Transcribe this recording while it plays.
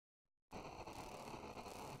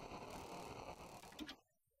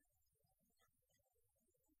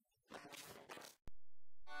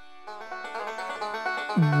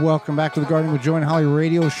Welcome back to the Gardening with Joy and Holly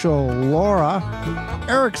radio show. Laura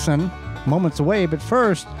Erickson, moments away, but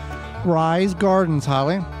first, Rise Gardens,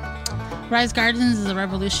 Holly. Rise Gardens is a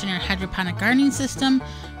revolutionary hydroponic gardening system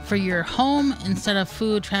for your home. Instead of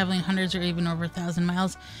food traveling hundreds or even over 1,000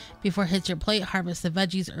 miles before it hits your plate, harvest the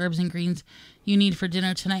veggies, herbs, and greens you need for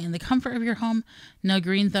dinner tonight in the comfort of your home. No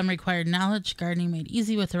green thumb required knowledge. Gardening made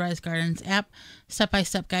easy with the Rise Gardens app.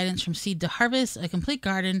 Step-by-step guidance from seed to harvest. A complete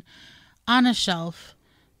garden on a shelf.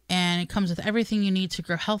 And it comes with everything you need to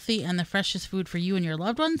grow healthy and the freshest food for you and your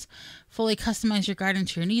loved ones. Fully customize your garden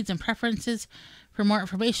to your needs and preferences. For more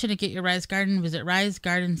information to get your Rise Garden, visit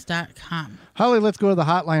risegardens.com. Holly, let's go to the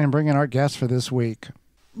hotline and bring in our guest for this week.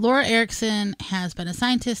 Laura Erickson has been a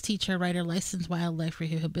scientist, teacher, writer, licensed wildlife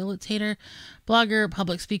rehabilitator, blogger,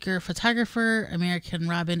 public speaker, photographer, American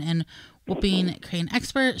robin and whooping crane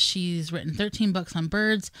expert. She's written 13 books on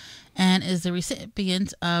birds and is the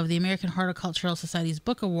recipient of the American Horticultural Society's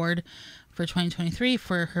Book Award for 2023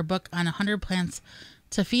 for her book on 100 plants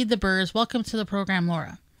to feed the birds. Welcome to the program,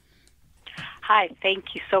 Laura. Hi,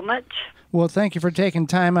 thank you so much. Well, thank you for taking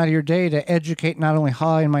time out of your day to educate not only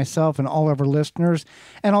Holly and myself and all of our listeners.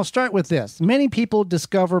 And I'll start with this. Many people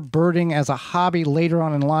discover birding as a hobby later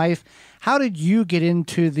on in life. How did you get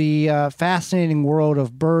into the fascinating world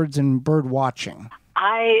of birds and bird watching?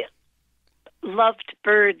 I loved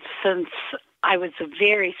birds since I was a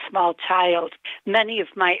very small child. Many of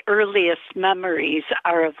my earliest memories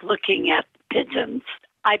are of looking at pigeons.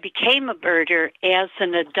 I became a birder as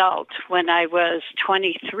an adult. When I was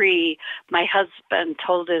 23, my husband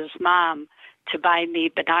told his mom to buy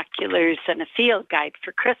me binoculars and a field guide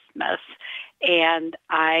for Christmas, and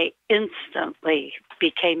I instantly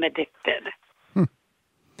became addicted.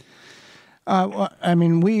 I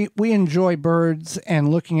mean, we enjoy birds and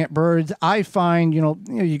looking at birds. I find,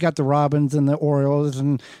 you got the robins and the orioles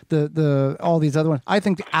and the all these other ones. I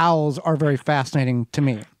think the owls are very fascinating to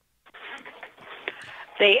me.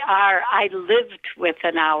 They are. I lived with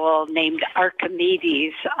an owl named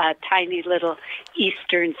Archimedes, a tiny little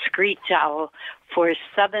eastern screech owl, for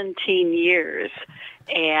 17 years.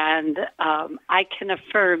 And I can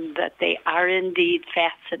affirm that they are indeed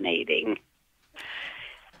fascinating.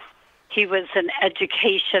 He was an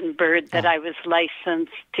education bird that I was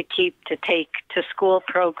licensed to keep to take to school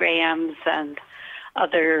programs and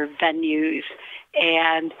other venues.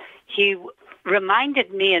 And he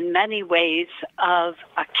reminded me in many ways of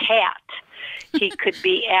a cat. He could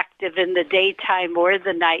be active in the daytime or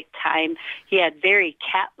the nighttime. He had very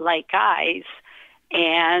cat-like eyes,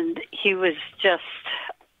 and he was just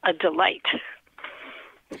a delight.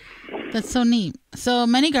 That's so neat. So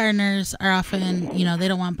many gardeners are often, they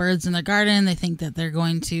don't want birds in their garden. They think that they're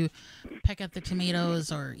going to peck at the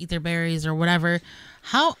tomatoes or eat their berries or whatever.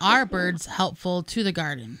 How are birds helpful to the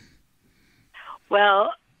garden?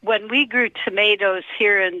 Well, when we grew tomatoes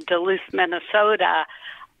here in Duluth, Minnesota,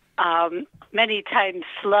 many times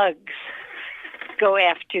slugs go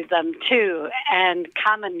after them too, and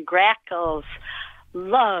common grackles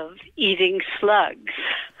love eating slugs.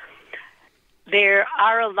 There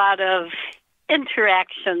are a lot of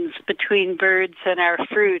interactions between birds and our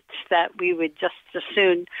fruits that we would just as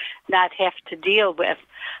soon not have to deal with,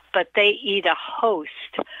 but they eat a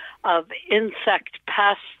host of insect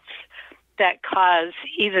pests that cause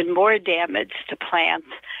even more damage to plants.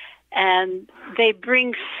 And they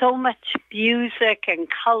bring so much music and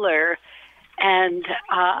color, and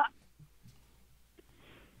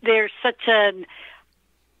they're such an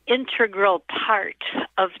integral part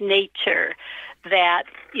of nature that,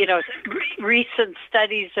 recent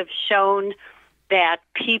studies have shown that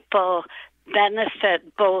people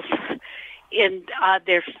benefit both in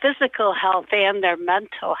their physical health and their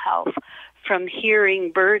mental health from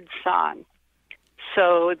hearing bird song.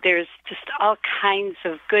 So there's just all kinds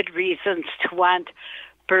of good reasons to want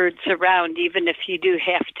birds around, even if you do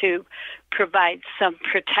have to provide some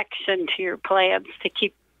protection to your plants to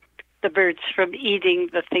keep the birds from eating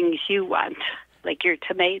the things you want, like your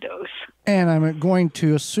tomatoes. And I'm going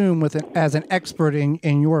to assume, as an expert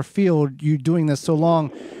in your field, you doing this so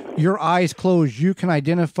long, your eyes closed, you can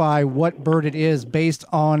identify what bird it is based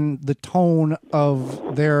on the tone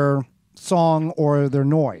of their song or their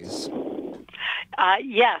noise.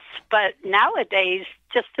 Yes, but nowadays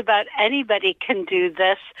just about anybody can do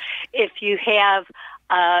this. If you have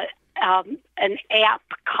an app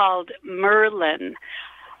called Merlin,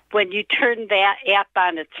 when you turn that app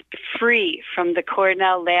on, it's free from the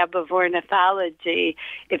Cornell Lab of Ornithology.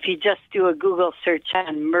 If you just do a Google search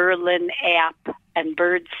on Merlin app and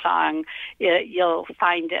bird song, you'll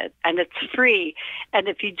find it, and it's free. And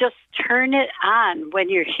if you just turn it on when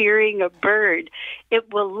you're hearing a bird,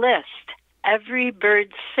 it will list every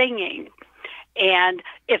bird singing. And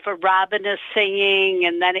if a robin is singing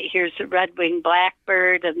and then it hears a red-winged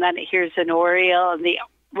blackbird and then it hears an oriole and the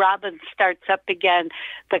robin starts up again,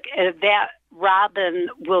 that robin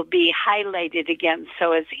will be highlighted again.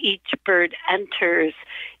 So as each bird enters,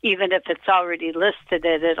 even if it's already listed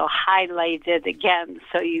it'll highlight it again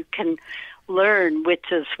so you can learn which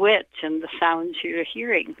is which and the sounds you're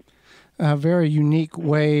hearing. A very unique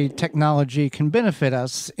way technology can benefit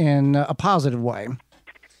us in a positive way.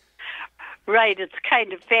 Right. It's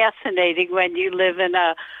kind of fascinating when you live in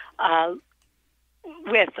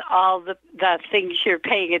with all the things you're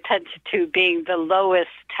paying attention to being the lowest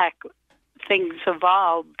tech things of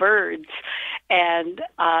all, birds, and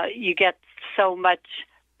you get so much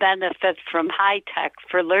benefit from high tech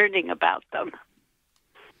for learning about them.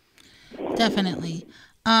 Definitely.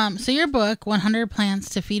 So your book, 100 Plants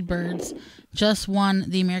to Feed Birds, just won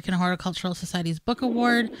the American Horticultural Society's Book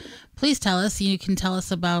Award. Please tell us. You can tell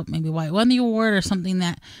us about maybe why it won the award or something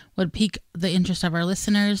that would pique the interest of our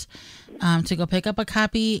listeners to go pick up a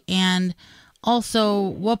copy. And also,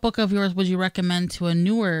 what book of yours would you recommend to a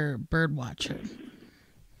newer bird watcher?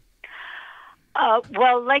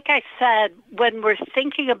 Well, like I said, when we're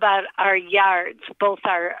thinking about our yards, both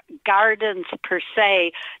our gardens per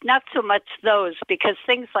se, not so much those, because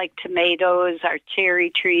things like tomatoes, our cherry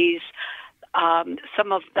trees,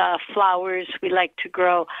 some of the flowers we like to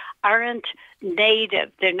grow aren't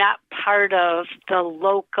native. They're not part of the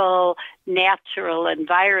local natural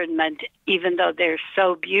environment, even though they're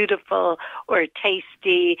so beautiful or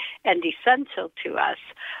tasty and essential to us.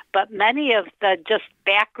 But many of the just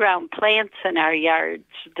background plants in our yards,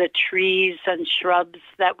 the trees and shrubs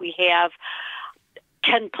that we have,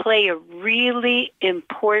 can play a really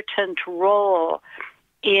important role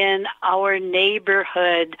in our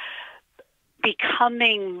neighborhood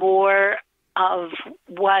becoming more of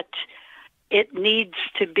what it needs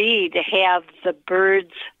to be to have the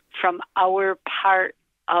birds from our part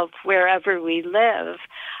of wherever we live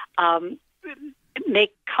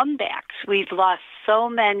make comebacks. We've lost so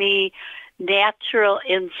many natural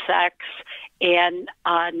insects and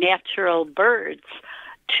natural birds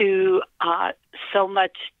to so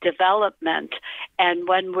much development. And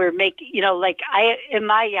when we're making, in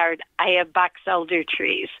my yard, I have box elder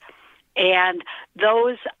trees. And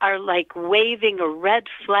those are like waving a red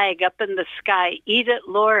flag up in the sky. Eat it,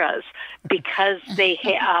 Laura's, because they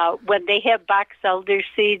when they have box elder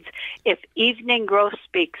seeds, if evening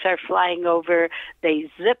grosbeaks are flying over,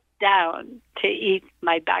 they zip down to eat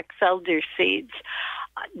my box elder seeds.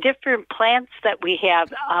 Different plants that we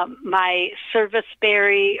have, my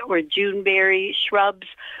serviceberry or juneberry shrubs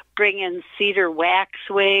bring in cedar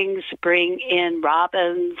waxwings, bring in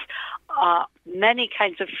robins. Many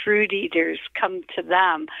kinds of fruit eaters come to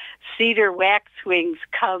them. Cedar waxwings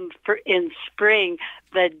come in spring,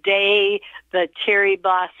 the day the cherry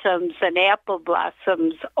blossoms and apple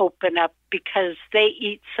blossoms open up, because they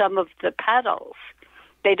eat some of the petals.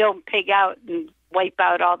 They don't pig out and wipe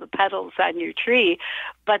out all the petals on your tree,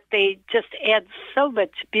 but they just add so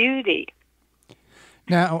much beauty.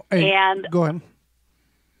 Now, go ahead.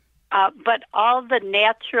 But all the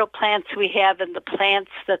natural plants we have and the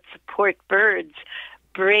plants that support birds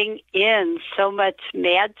bring in so much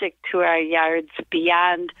magic to our yards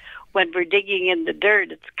beyond when we're digging in the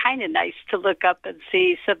dirt. It's kind of nice to look up and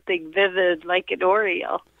see something vivid like an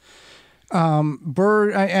oriole.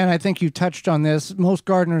 And I think you touched on this. Most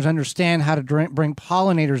gardeners understand how to bring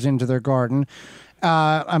pollinators into their garden.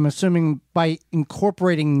 I'm assuming by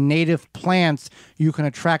incorporating native plants, you can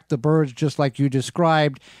attract the birds just like you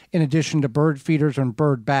described, in addition to bird feeders and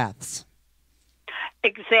bird baths.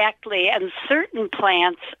 Exactly. And certain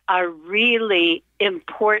plants are really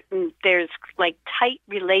important. There's like tight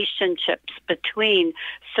relationships between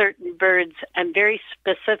certain birds and very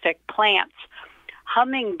specific plants.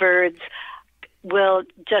 Hummingbirds will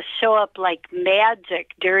just show up like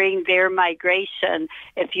magic during their migration.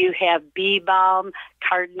 If you have bee balm,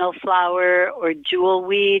 cardinal flower, or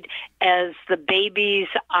jewelweed, as the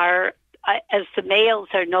males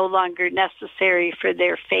are no longer necessary for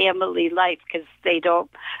their family life because they don't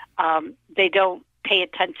pay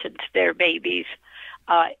attention to their babies.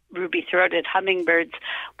 Ruby-throated hummingbirds,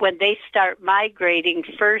 when they start migrating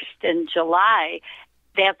first in July,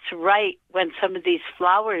 that's right when some of these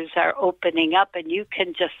flowers are opening up, and you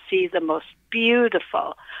can just see the most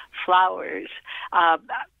beautiful flowers,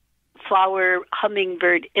 flower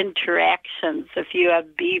hummingbird interactions if you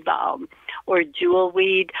have bee balm or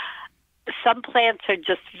jewelweed. Some plants are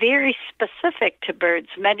just very specific to birds.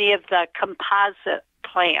 Many of the composite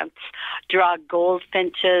plants draw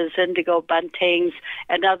goldfinches, indigo buntings,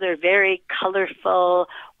 and other very colorful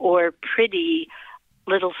or pretty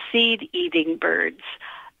little seed-eating birds.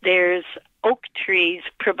 There's oak trees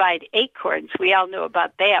provide acorns. We all know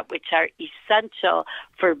about that, which are essential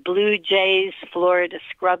for blue jays. Florida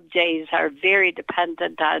scrub jays are very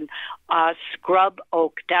dependent on scrub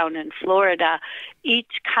oak down in Florida.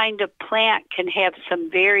 Each kind of plant can have some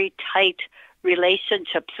very tight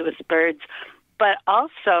relationships with birds, but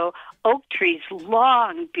also oak trees,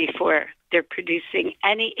 long before they're producing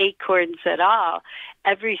any acorns at all,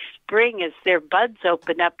 every spring as their buds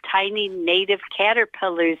open up, tiny native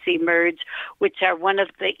caterpillars emerge, which are one of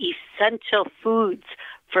the essential foods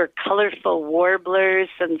for colorful warblers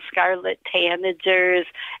and scarlet tanagers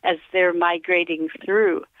as they're migrating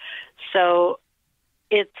through. So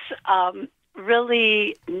it's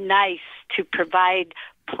really nice to provide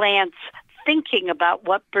plants thinking about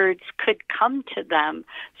what birds could come to them,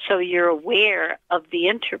 so you're aware of the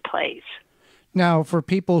interplays. Now, for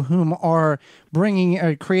people whom are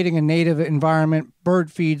creating a native environment,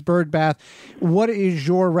 bird feeds, bird bath, what is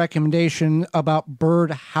your recommendation about bird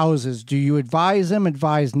houses? Do you advise them,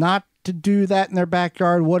 advise not to do that in their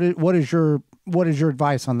backyard? What is your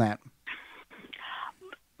advice on that?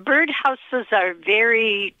 Bird houses are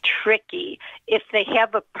very tricky. If they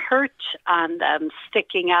have a perch on them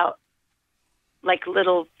sticking out like a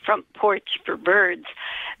little front porch for birds,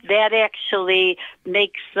 that actually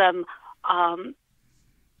makes them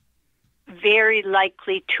very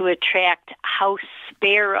likely to attract house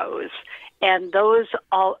sparrows. And those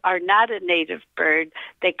all are not a native bird.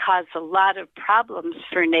 They cause a lot of problems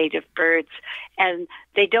for native birds, and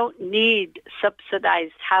they don't need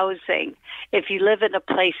subsidized housing. If you live in a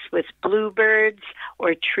place with bluebirds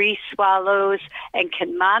or tree swallows and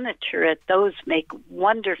can monitor it, those make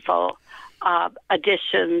wonderful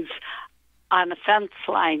additions on a fence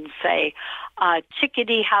line, say.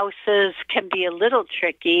 Chickadee houses can be a little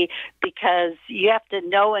tricky because you have to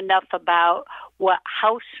know enough about what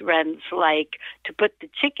house wrens like to put the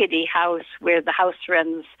chickadee house where the house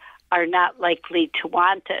wrens are not likely to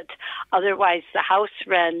want it. Otherwise, the house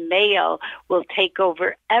wren male will take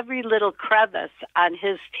over every little crevice on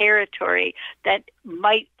his territory that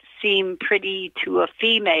might seem pretty to a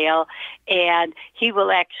female, and he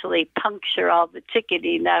will actually puncture all the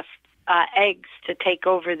chickadee nest eggs to take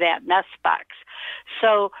over that nest box.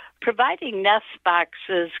 So providing nest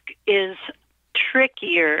boxes is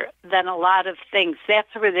trickier than a lot of things. That's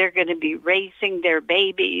where they're going to be raising their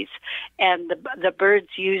babies, and the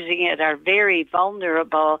birds using it are very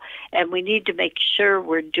vulnerable, and we need to make sure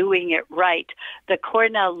we're doing it right. The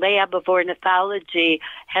Cornell Lab of Ornithology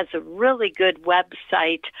has a really good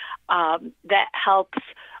website that helps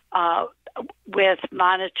with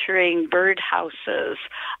monitoring bird houses.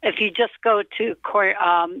 If you just go to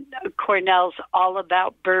Cornell's All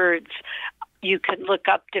About Birds, you can look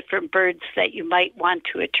up different birds that you might want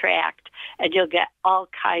to attract, and you'll get all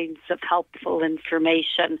kinds of helpful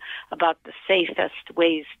information about the safest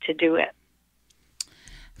ways to do it.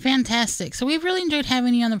 Fantastic. So we've really enjoyed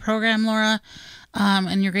having you on the program, Laura,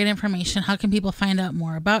 and your great information. How can people find out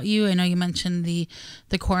more about you? I know you mentioned the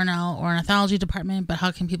Cornell Ornithology Department, but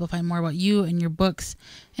how can people find more about you and your books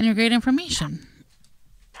and your great information?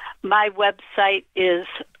 My website is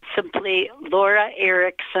simply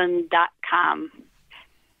lauraerickson.com,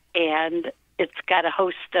 and it's got a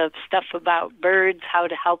host of stuff about birds, how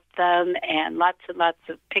to help them, and lots of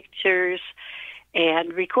pictures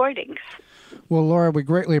and recordings. Well, Laura, we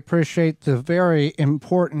greatly appreciate the very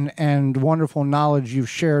important and wonderful knowledge you've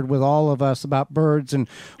shared with all of us about birds and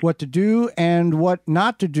what to do and what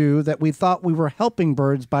not to do, that we thought we were helping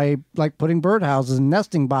birds by like putting birdhouses and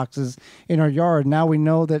nesting boxes in our yard. Now we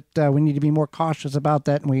know that we need to be more cautious about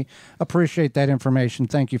that, and we appreciate that information.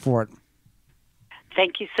 Thank you for it.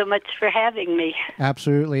 Thank you so much for having me.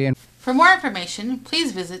 Absolutely. And for more information,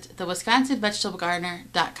 please visit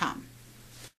thewisconsinvegetablegardener.com.